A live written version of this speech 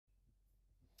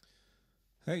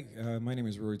Hey, my name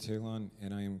is Rory Taillon,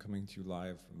 and I am coming to you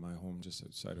live from my home just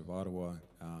outside of Ottawa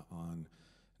on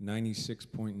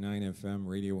 96.9 FM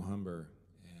Radio Humber,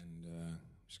 and I'm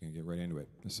just going to get right into it.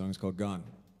 The song is called Gone.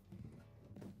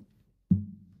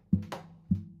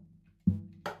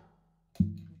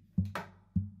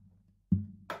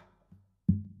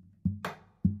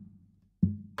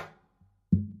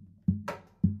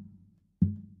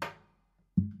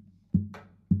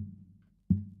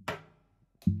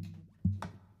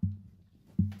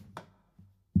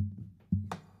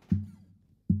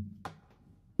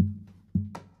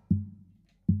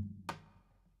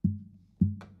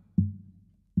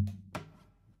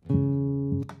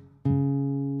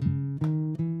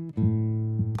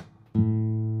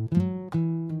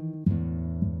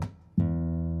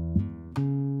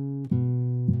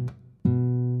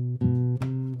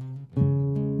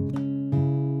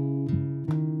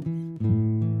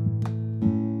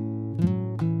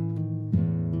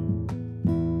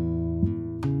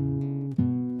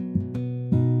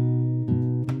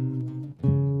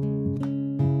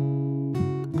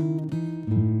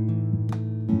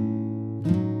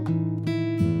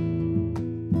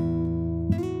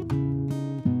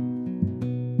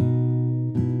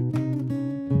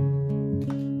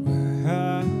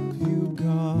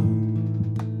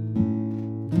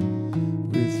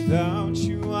 Without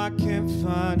you, I can't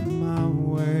find my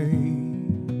way.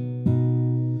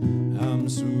 I'm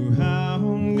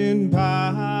surrounded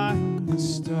by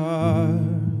this darkness,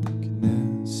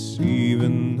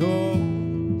 even though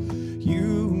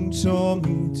you told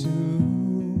me to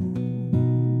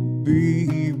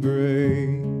be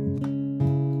brave.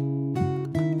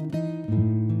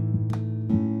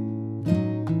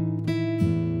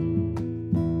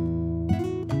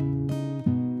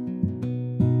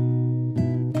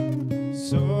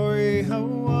 Sorry I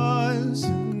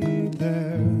wasn't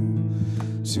there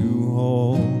to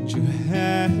hold your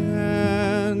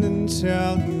hand and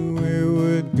tell you it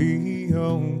would be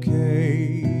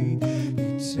okay.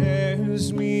 It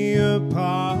tears me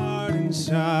apart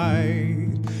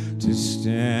inside to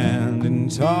stand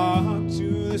and talk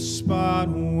to the spot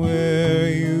where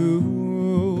you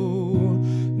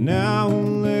now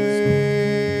live.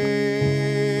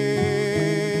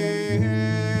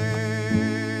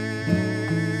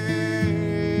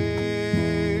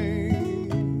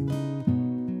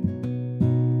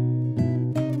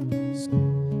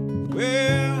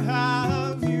 Where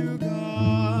have you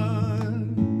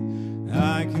gone?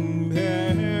 I can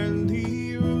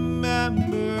barely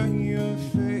remember your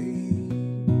face.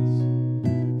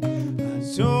 I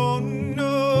don't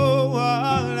know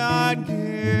what I'd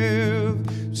give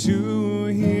to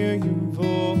hear your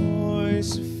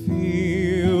voice, to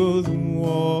feel the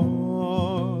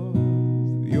warmth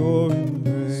of your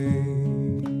embrace.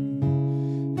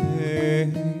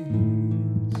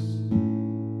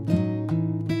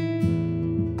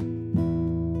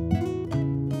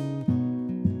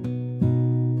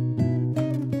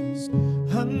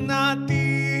 I'm not the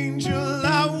angel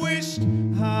I wished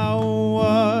I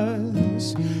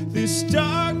was. This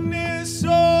darkness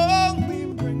only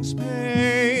brings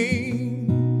pain.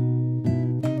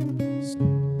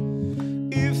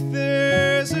 If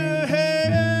there's a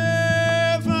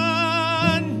heaven,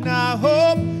 I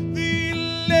hope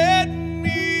they'll let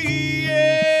me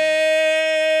in.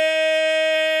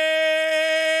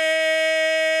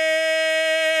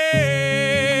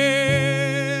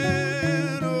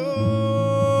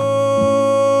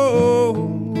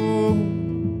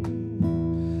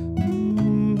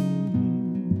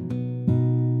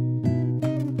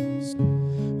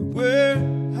 Where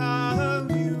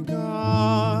have you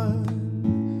gone?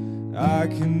 I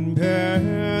can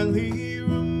barely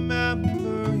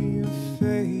remember your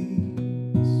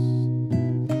face.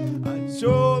 I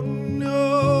don't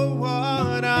know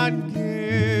what I'd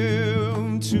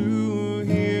give to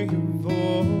hear your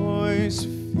voice,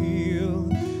 feel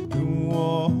the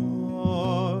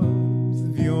warmth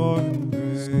of your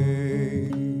embrace.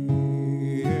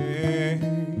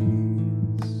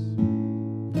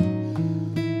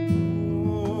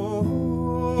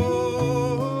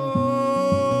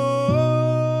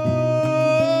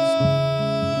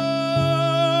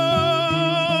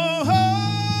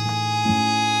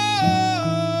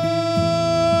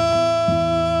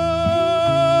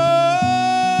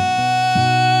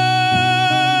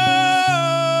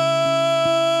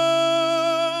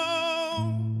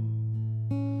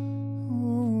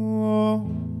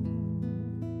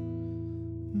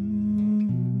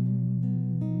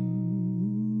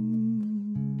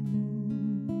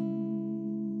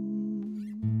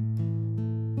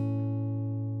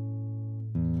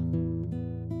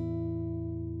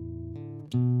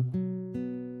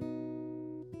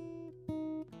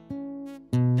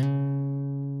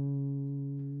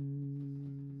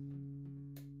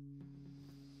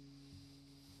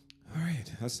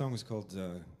 That song was called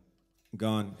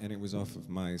Gone, and it was off of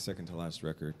my second to last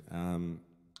record. I'm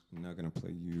now going to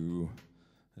play you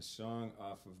a song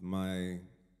off of my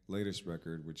latest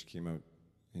record, which came out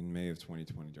in May of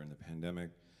 2020 during the pandemic,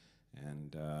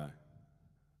 and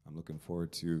I'm looking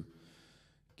forward to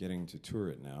getting to tour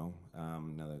it now,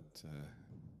 now that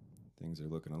things are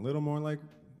looking a little more like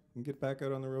we can get back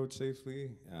out on the road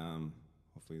safely.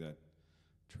 Hopefully that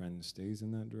trend stays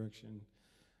in that direction.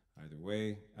 Either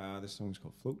way, this song's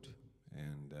called Float,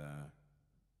 and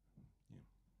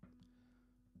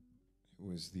it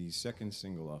was the second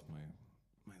single off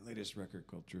my latest record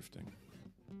called Drifting.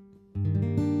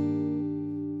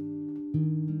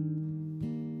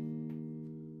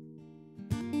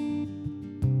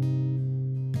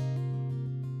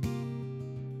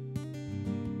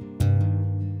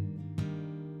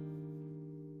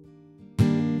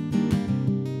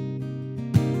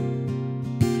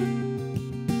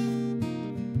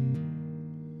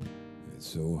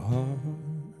 It's so hard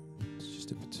just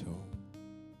to be told.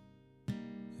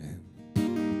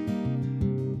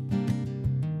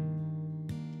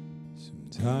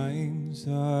 Sometimes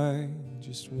I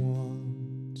just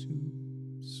want to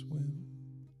swim.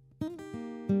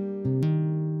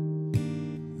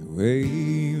 The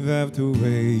wave after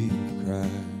wave crash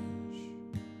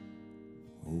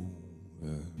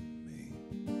over me.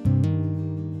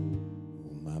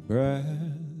 Hold my breath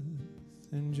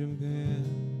and jump in.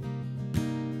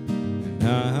 And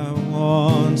I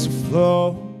want to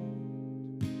float.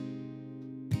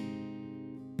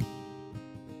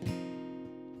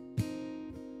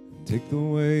 Take the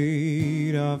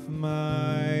weight off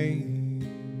my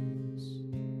heels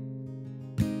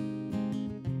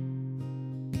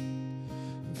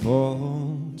and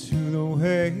fall to the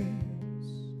waves.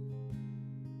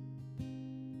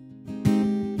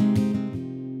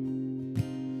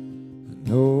 I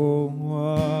know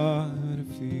what it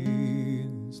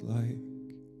feels like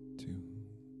to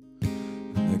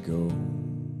let go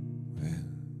and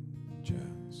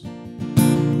just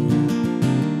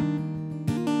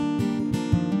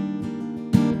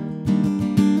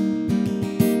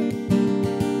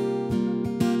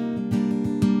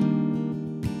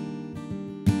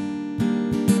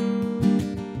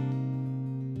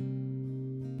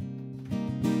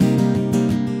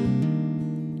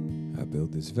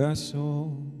build this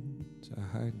vessel to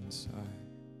hide inside,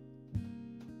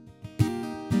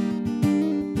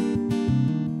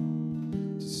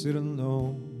 to sit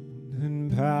alone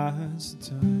and pass the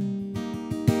time.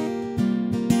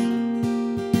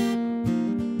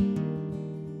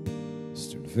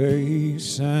 Stern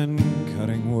face and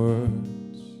cutting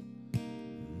words,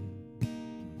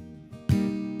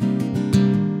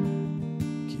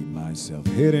 keep myself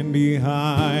hidden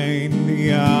behind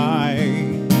the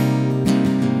eye.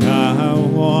 I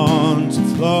want to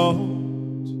float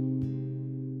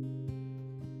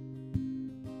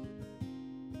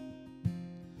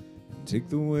and take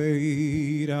the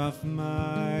weight off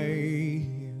my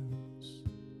heels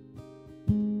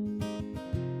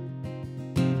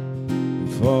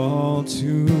and fall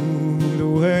to the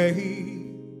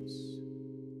waves.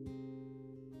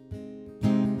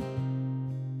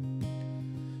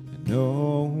 I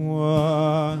know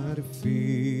what it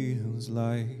feels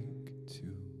like to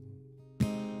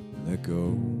let go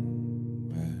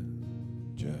and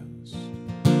just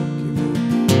give up.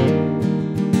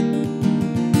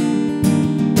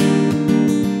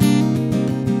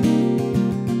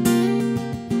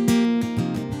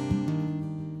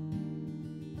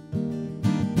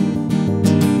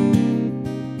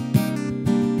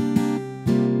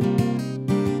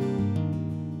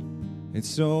 It's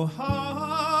so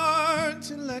hard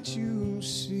to let you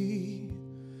see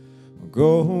what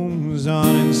goes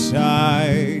on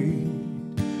inside.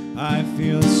 I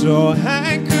feel so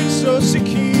anchored, so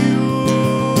secure.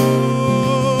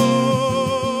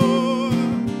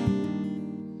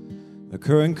 The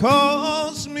current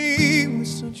calls me with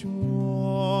such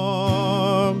warm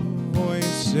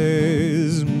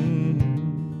voices.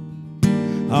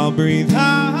 I'll breathe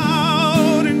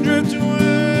out and drift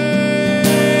away.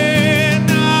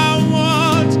 And I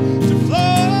want to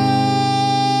float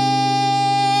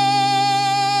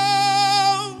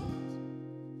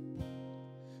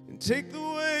and take the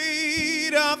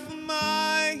weight off of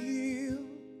my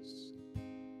heels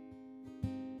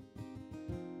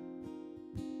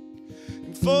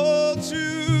and fall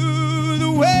to the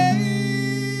waves.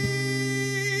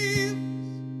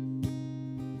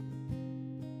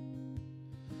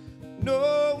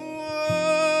 Know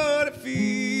what it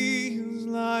feels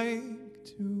like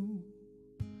to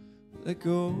let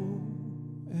go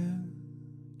and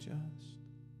just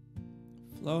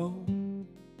flow.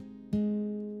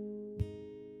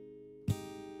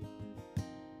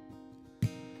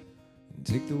 and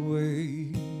take the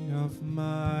weight off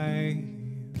my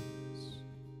heels,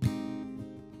 and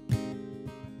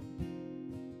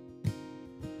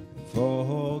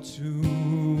fall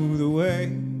to the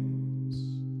waves,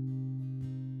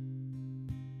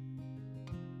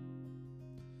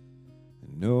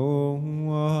 and know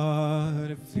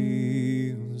what it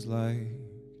feels like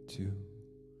to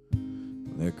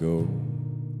let go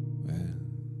and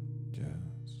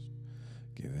just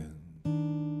give in.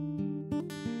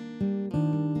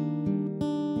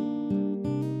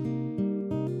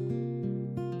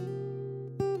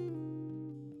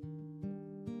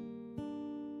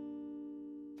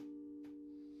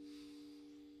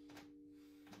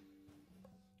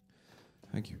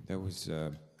 Thank you. That was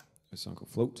a song called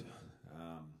Float.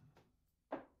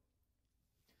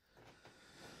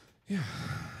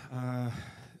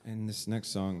 And this next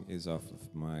song is off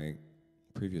of my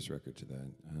previous record to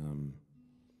that.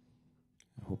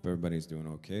 I hope everybody's doing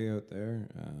okay out there.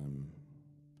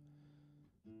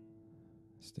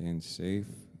 Staying safe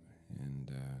and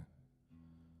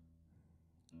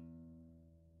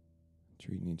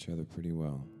treating each other pretty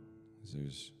well.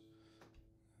 'Cause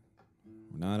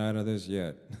we're not out of this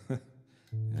yet.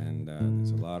 And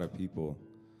there's a lot of people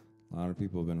have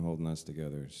been holding us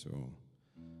together. So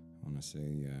I want to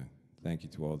say thank you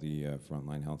to all the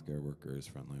frontline healthcare workers,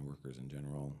 frontline workers in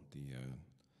general, the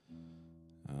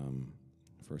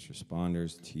first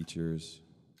responders, teachers,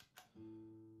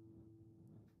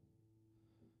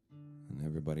 and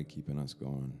everybody keeping us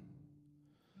going.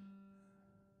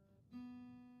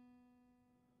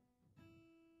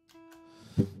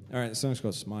 All right, the song's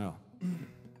called Smile.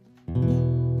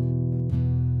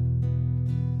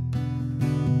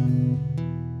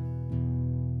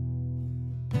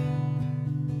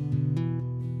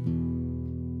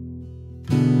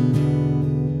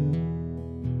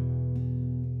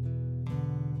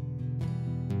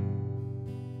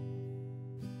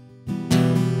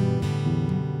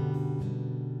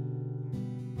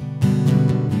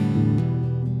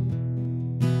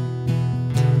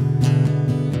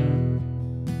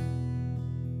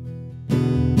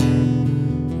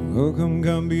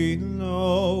 Come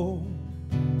below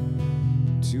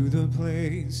to the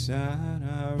place that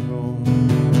I roam,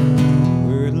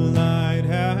 where the light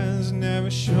has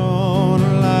never shone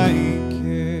like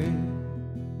it.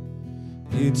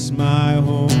 It's my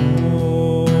home,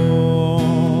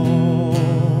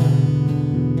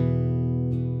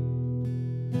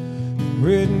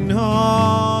 written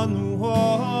on the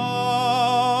walls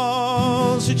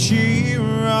to cheer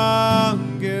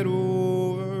on, get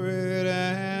over it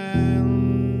and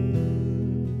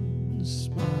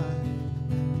smile.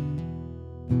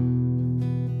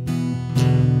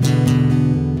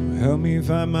 Help me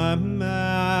find my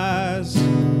mask,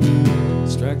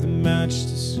 strike the match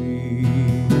to see.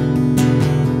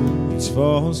 It's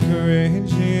false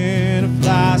courage in a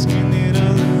flask and an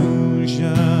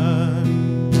illusion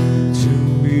to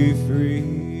be free.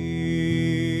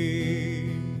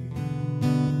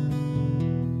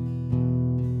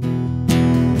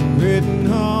 Written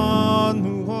on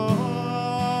the walls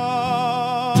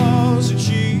to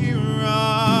cheer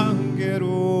on, get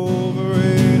over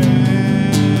it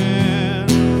and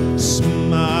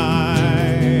smile.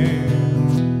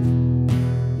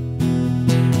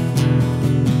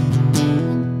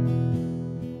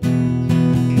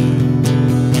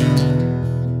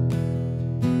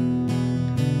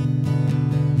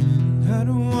 I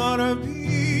don't wanna be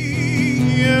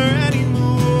here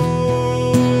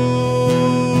anymore.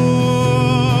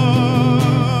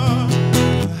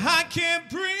 I can't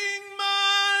bring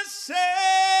myself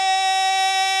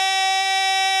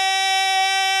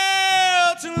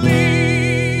to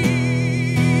leave.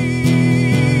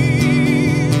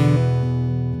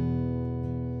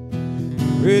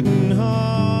 Written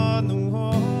on the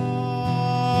walls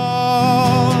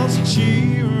to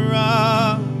cheer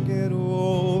on, get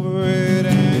over it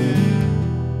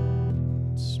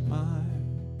and smile.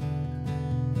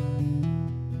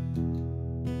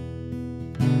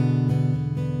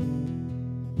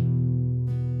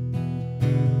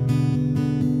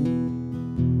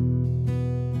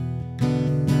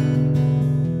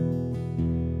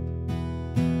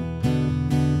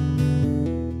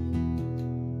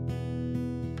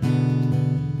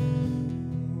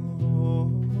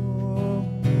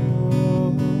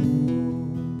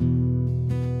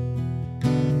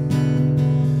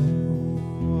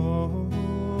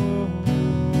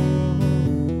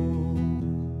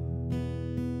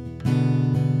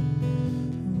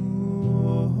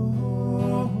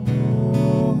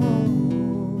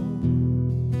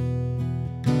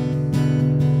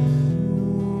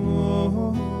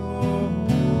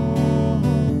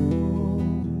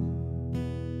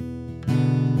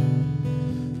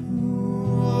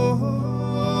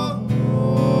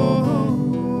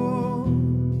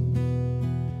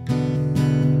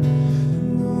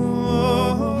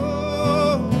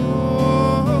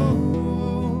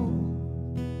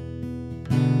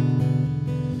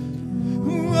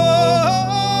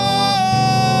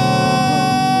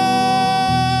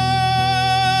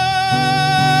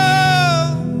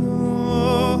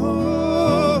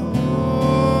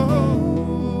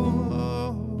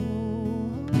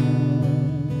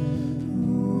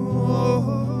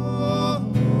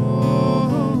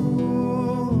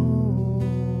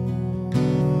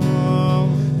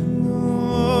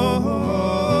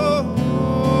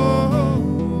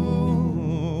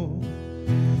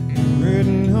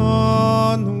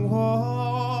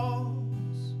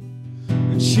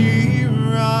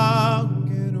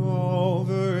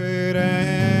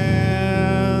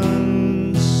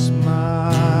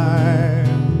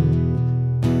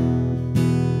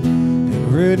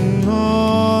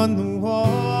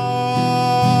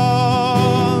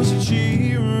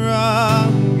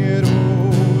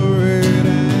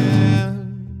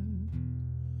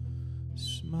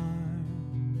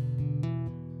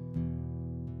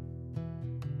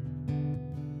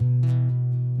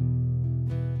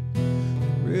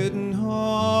 written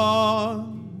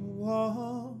on the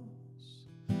walls.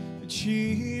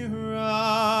 Cheer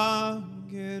up,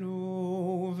 get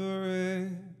over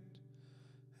it,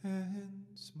 and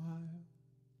smile.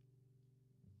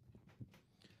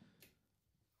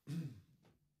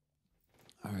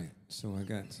 All right, so I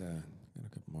got a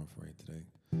couple more for you today.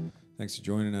 Thanks for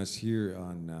joining us here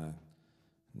on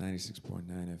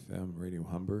 96.9 FM Radio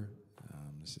Humber.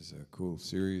 This is a cool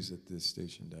series that this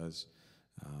station does.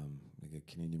 They get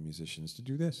Canadian musicians to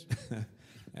do this.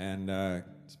 And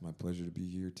it's my pleasure to be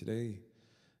here today.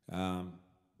 All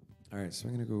right, so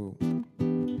I'm going to go...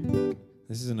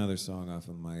 This is another song off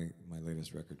of my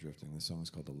latest record, Drifting. This song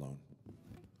is called Alone.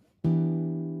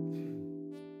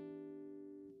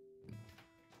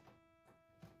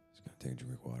 Just going to take a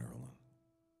drink of water. Hold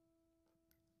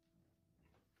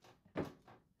on.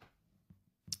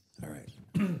 All right.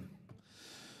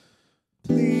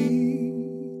 Please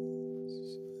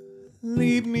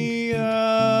leave me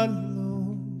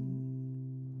alone.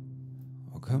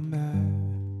 I'll come back.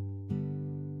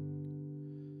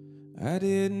 I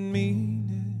didn't mean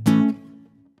it.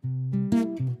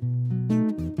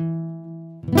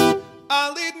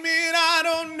 I'll admit I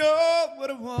don't know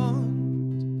what I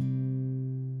want.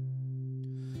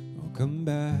 I'll come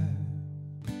back.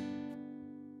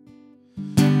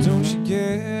 Don't you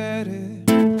get it?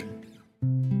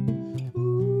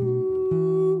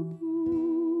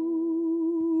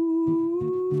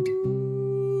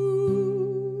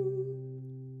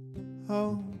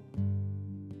 Oh.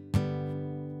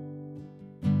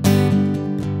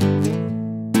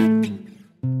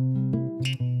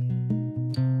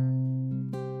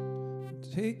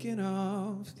 Taking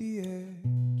off the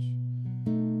edge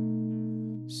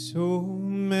so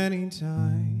many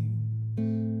times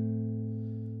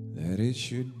that it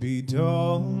should be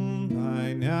done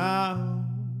by now.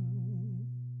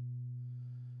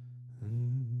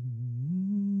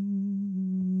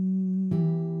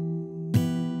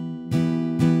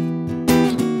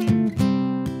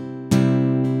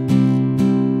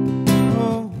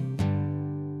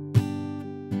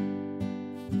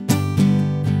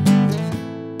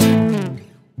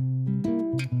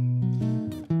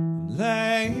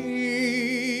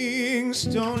 Laying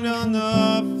stone on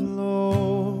the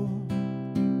floor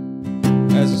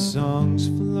as the songs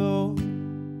flow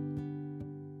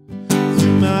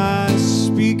through my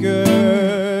speakers,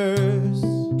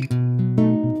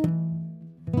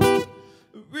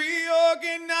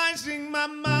 reorganizing my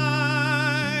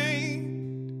mind.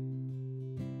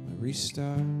 I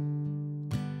restart,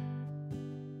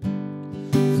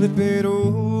 flip it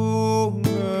over.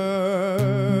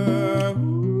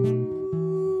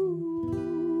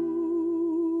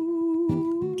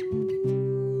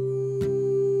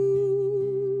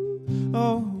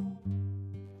 Oh,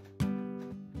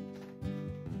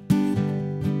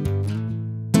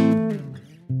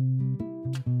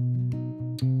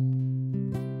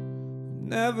 I'm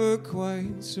never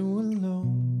quite so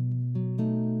alone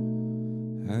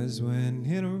as when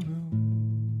in a room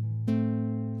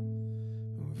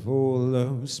full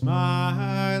of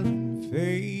smiling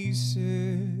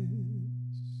faces.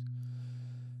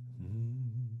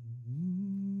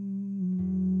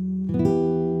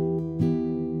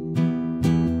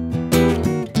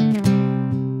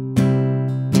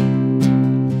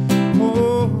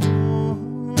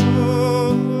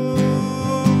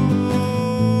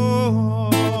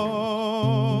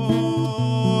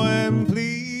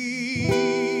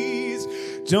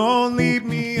 Don't leave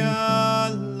me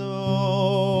alone.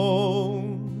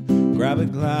 Grab a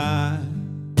glass.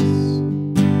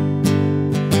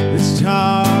 Let's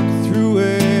talk through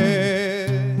it.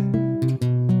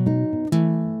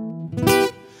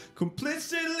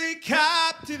 Complicitly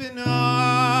captive in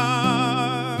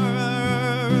our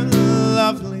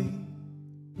lovely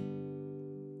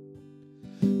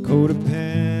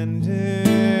codependent.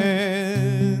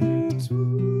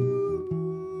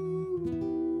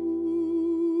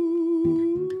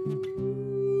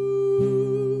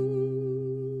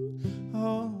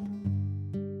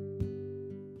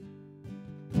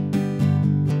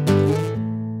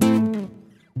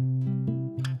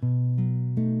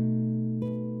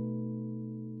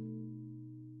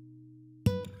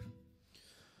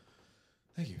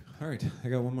 Thank you. All right, I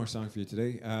got one more song for you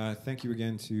today. Thank you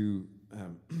again to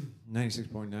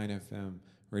 96.9 FM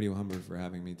Radio Humber for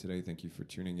having me today. Thank you for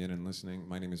tuning in and listening.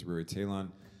 My name is Rory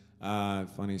Taillon.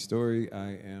 Funny story,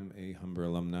 I am a Humber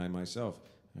alumni myself.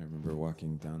 I remember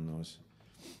walking down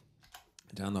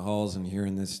the halls and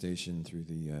hearing this station through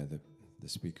the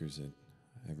speakers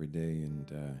every day,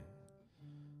 and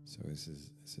so this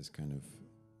is kind of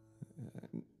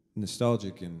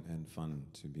nostalgic and fun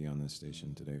to be on this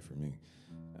station today for me.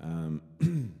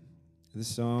 This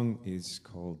song is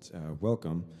called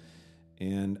Welcome,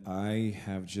 and I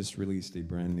have just released a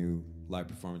brand new live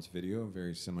performance video,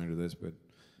 very similar to this, but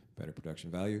better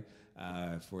production value,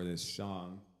 for this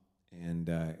song. And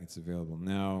it's available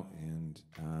now, and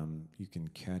you can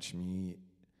catch me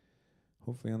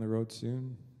hopefully on the road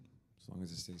soon, as long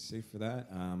as it stays safe for that.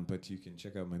 But you can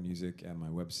check out my music at my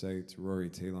website,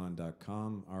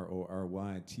 rorytaillon.com,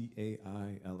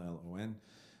 RoryTaillon.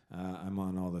 I'm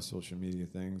on all the social media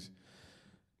things.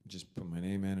 Just put my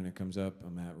name in and it comes up.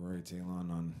 I'm at Rory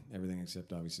Taillon on everything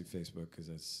except obviously Facebook, because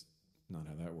that's not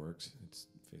how that works. It's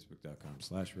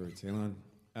facebook.com/Rory Taillon.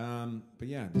 But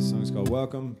yeah, this song's called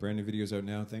Welcome. Brand new video's out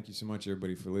now. Thank you so much,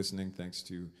 everybody, for listening. Thanks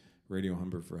to Radio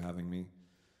Humber for having me.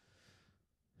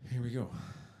 Here we go.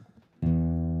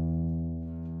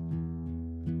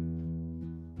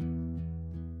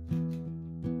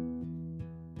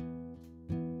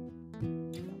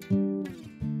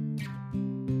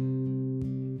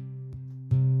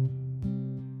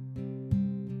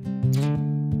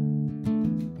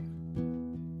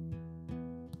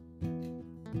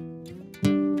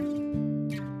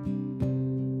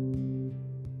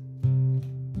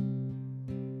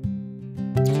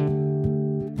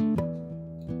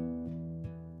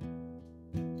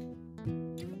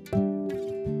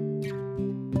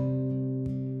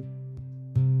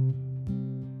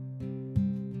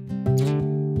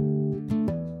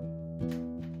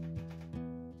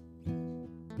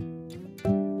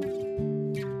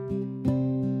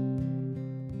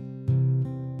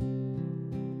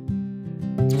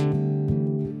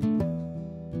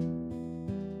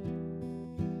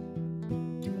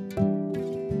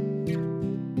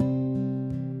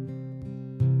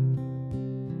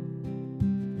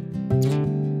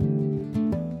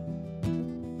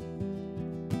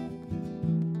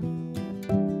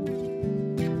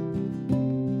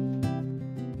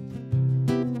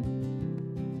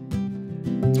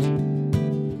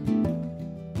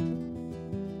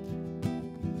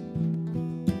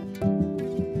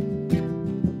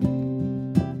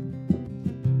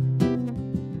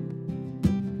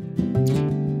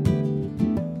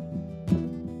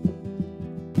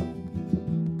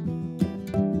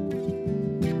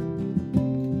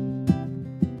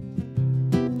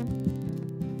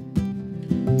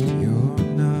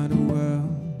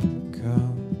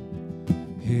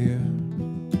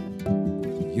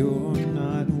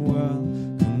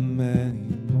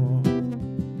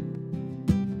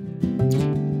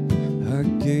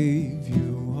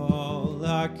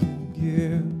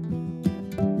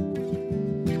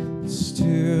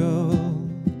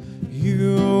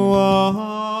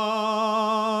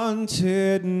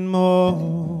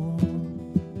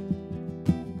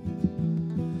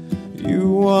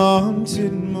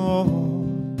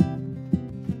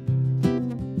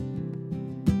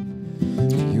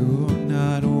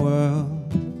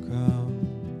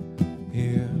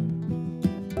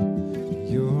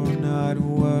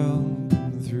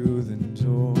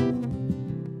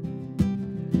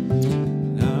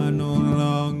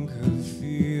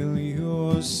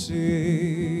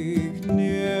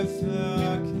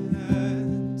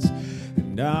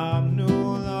 I'm no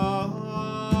longer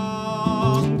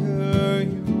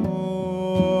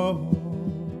yours.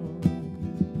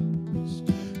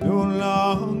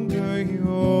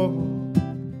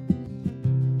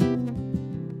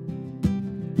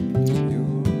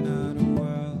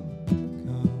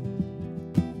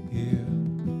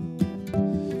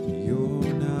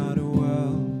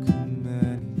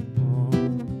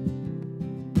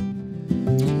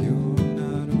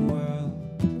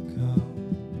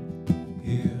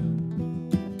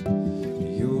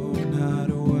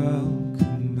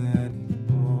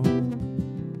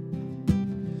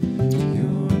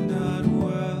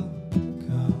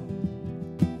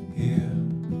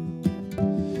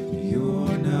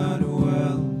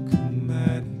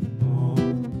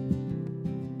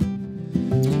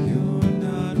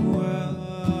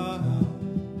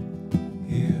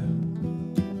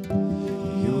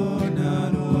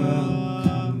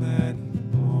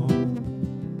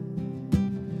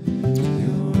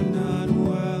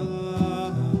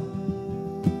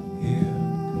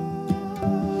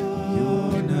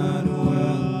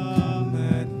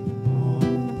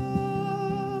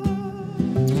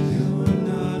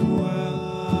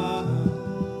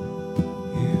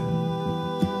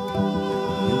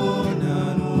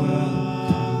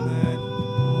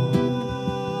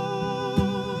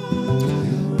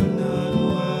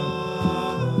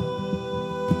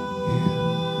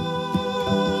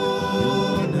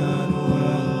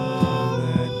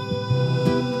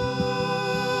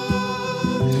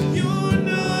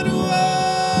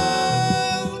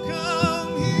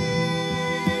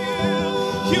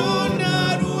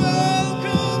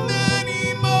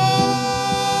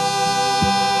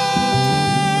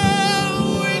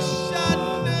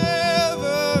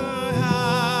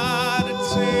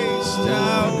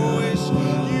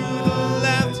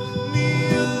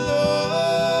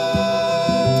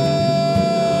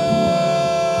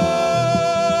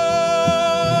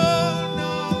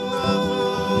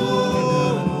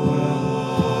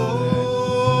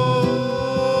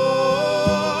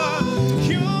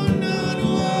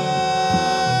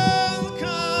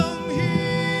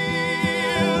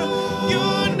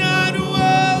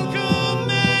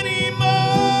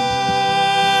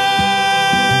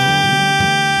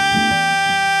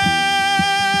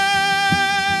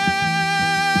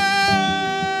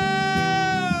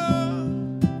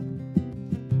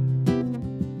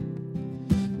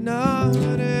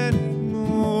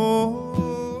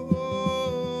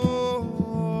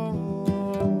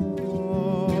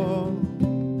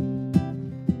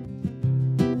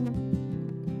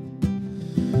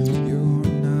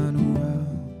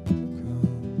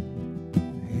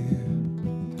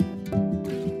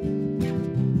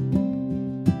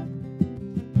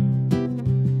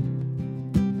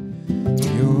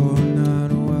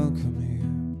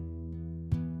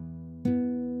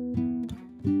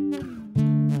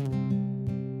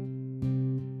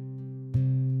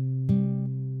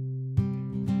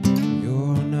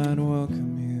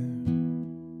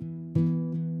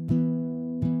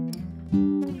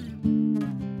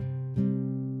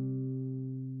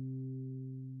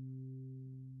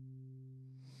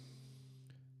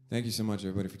 Thank you so much,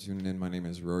 everybody, for tuning in. My name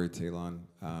is Rory Taillon.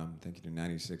 Thank you to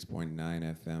 96.9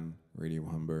 FM Radio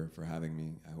Humber for having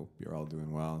me. I hope you're all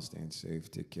doing well, staying safe.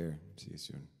 Take care. See you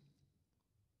soon.